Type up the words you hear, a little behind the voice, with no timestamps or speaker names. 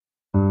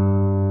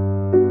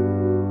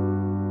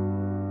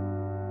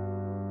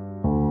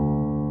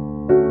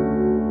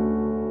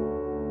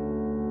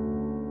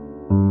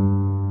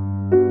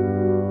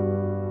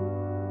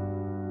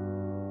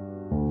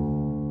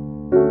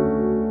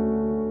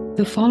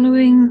The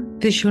following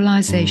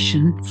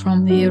visualization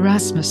from the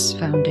Erasmus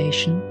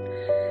Foundation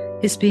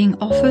is being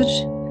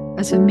offered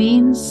as a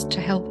means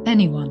to help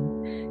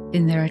anyone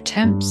in their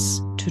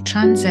attempts to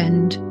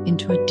transcend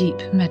into a deep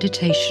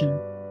meditation.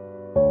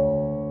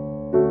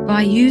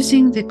 By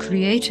using the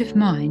creative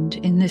mind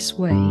in this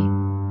way,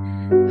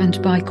 and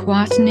by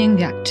quietening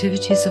the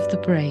activities of the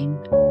brain,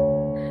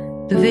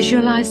 the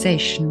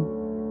visualization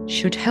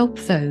should help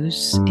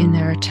those in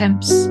their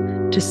attempts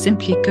to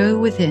simply go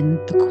within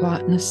the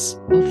quietness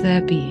of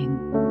their being.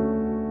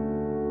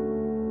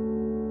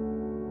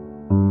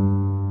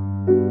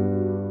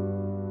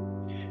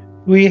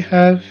 We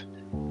have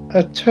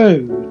a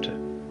toad,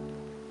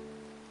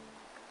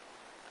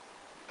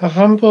 a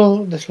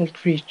humble little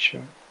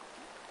creature,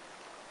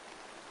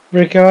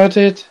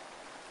 regarded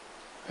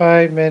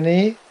by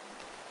many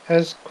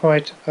as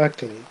quite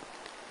ugly.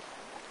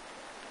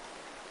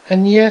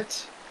 And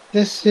yet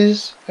this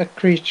is a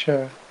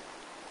creature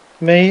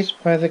made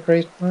by the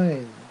great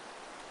mind.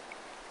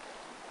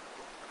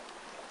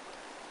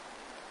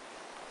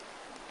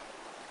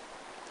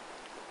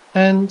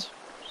 And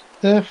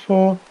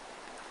therefore,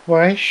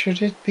 why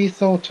should it be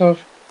thought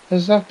of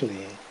as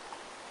ugly?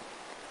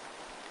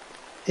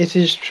 It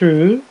is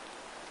true,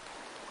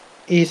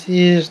 it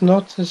is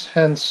not as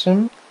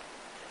handsome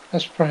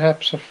as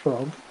perhaps a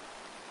frog,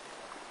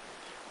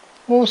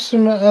 or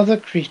some other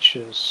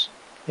creatures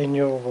in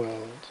your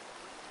world.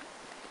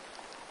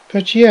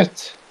 But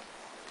yet,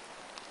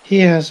 he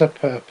has a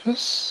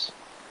purpose,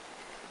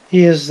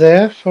 he is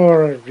there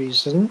for a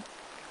reason,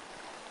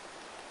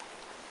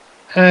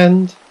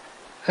 and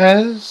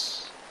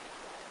as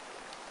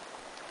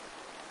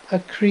a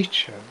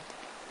creature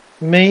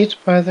made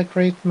by the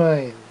great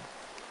mind,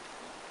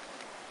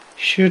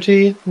 should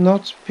he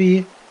not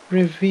be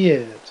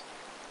revered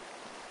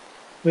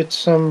with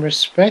some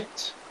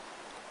respect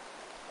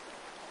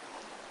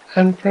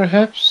and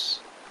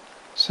perhaps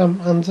some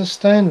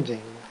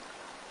understanding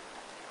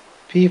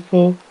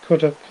people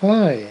could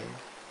apply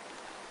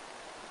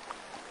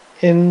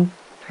in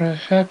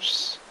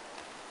perhaps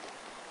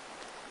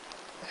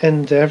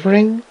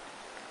endeavoring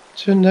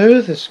to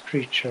know this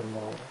creature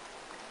more,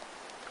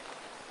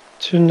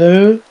 to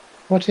know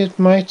what it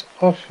might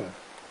offer,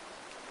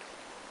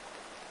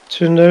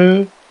 to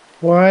know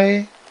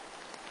why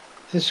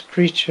this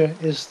creature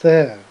is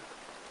there,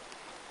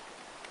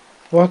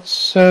 what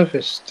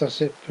service does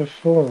it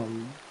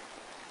perform,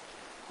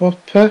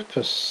 what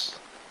purpose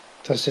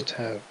does it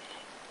have,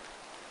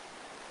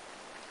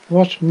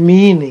 what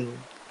meaning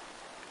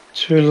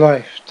to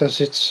life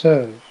does it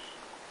serve.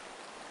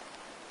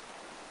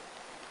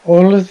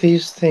 All of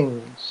these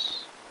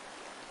things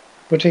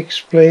would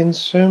explain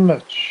so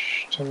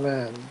much to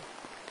man.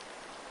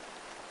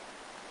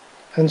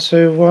 And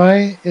so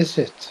why is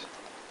it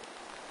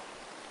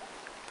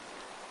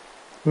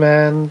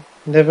man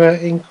never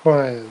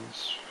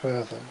inquires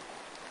further?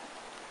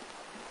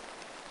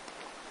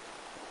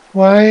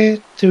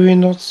 Why do we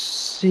not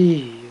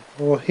see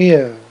or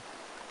hear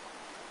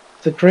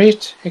the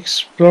great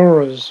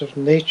explorers of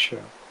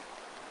nature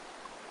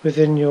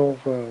within your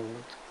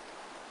world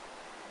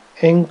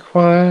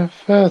inquire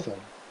further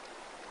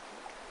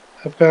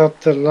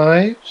about the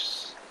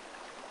lives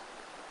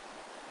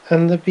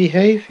and the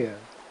behavior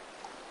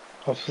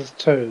of the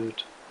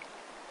toad?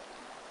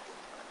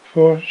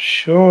 For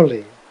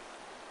surely,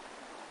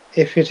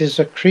 if it is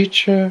a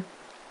creature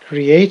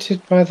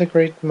created by the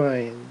great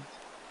mind,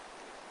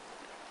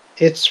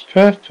 its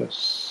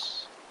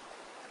purpose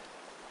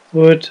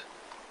would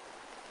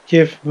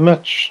give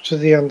much to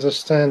the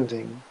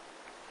understanding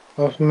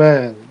of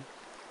man,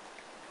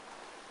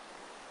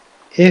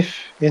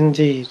 if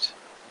indeed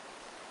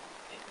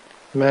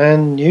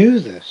man knew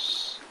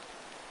this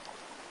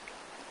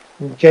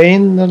and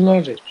gained the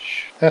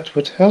knowledge that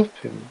would help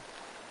him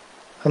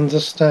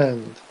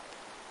understand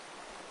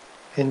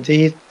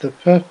indeed the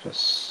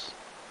purpose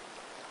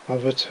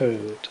of a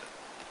toad.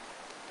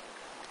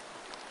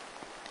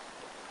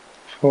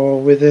 For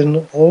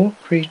within all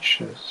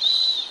creatures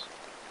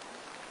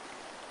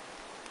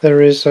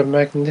there is a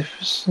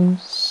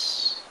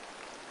magnificence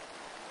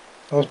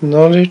of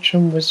knowledge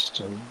and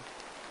wisdom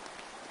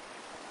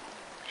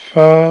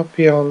far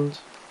beyond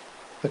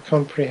the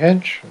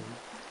comprehension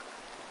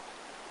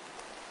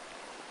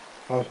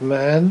of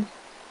man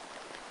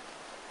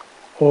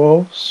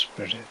or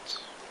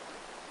spirit,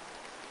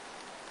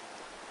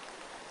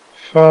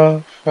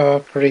 far, far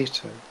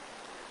greater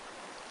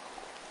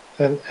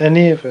than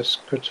any of us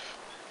could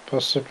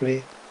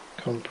possibly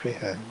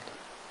comprehend.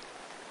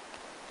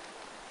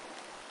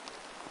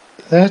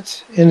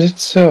 That in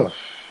itself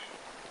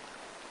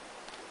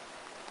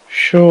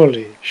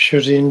surely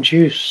should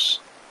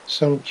induce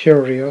some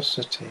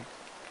curiosity,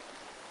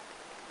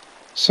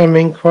 some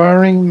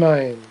inquiring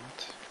mind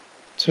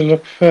to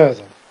look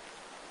further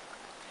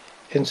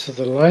into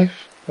the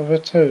life of a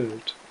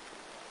toad,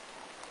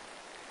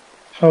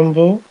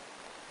 humble,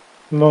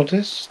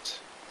 modest,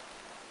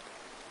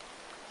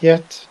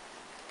 yet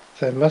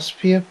there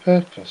must be a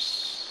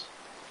purpose,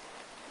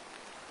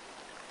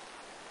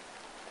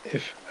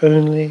 if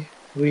only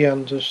we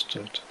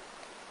understood.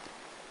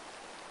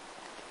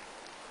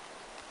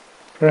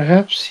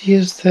 Perhaps he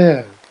is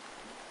there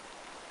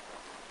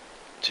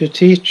to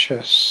teach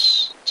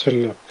us to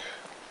look,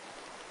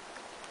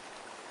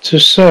 to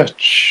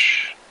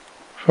search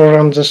for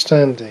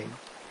understanding,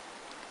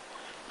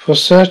 for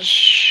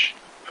search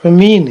for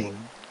meaning,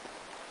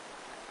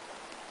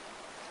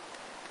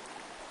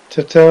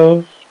 to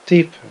delve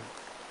deeper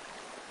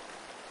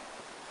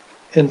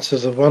into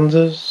the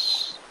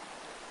wonders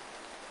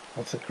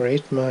of the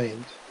great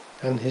mind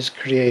and his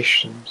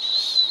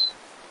creations,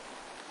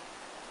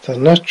 the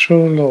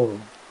natural law,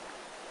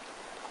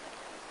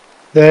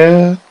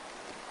 there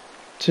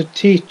to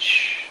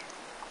teach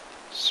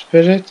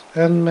spirit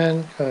and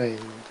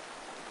mankind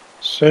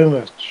so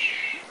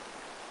much,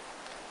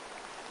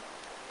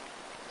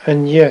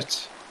 and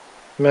yet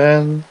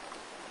man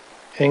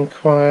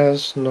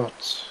inquires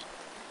not.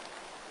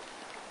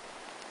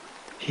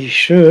 He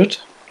should.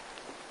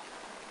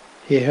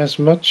 He has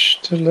much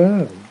to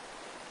learn,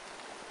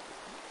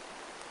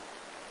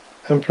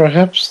 and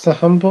perhaps the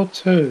humble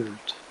toad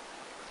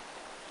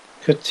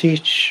could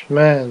teach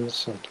man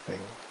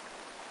something.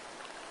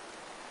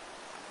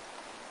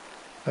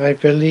 I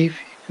believe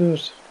he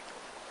could.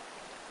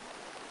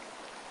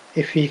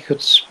 If he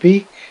could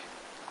speak,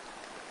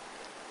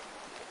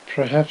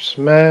 perhaps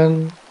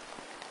man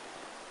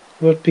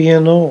would be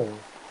in awe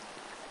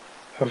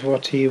of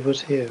what he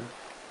would hear.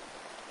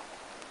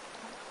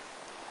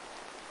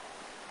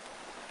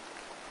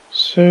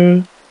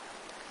 So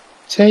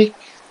take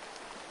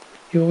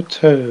your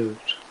toad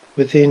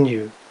within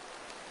you,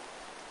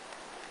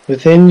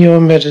 within your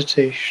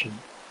meditation.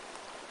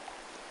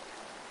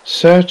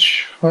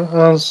 Search for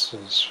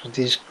answers for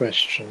these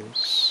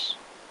questions.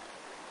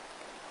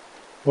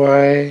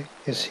 Why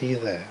is he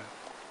there?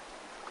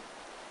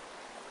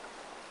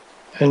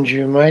 And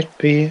you might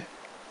be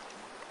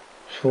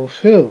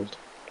fulfilled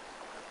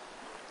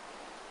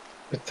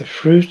with the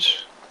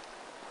fruit,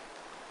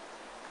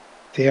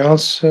 the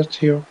answer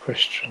to your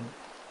question.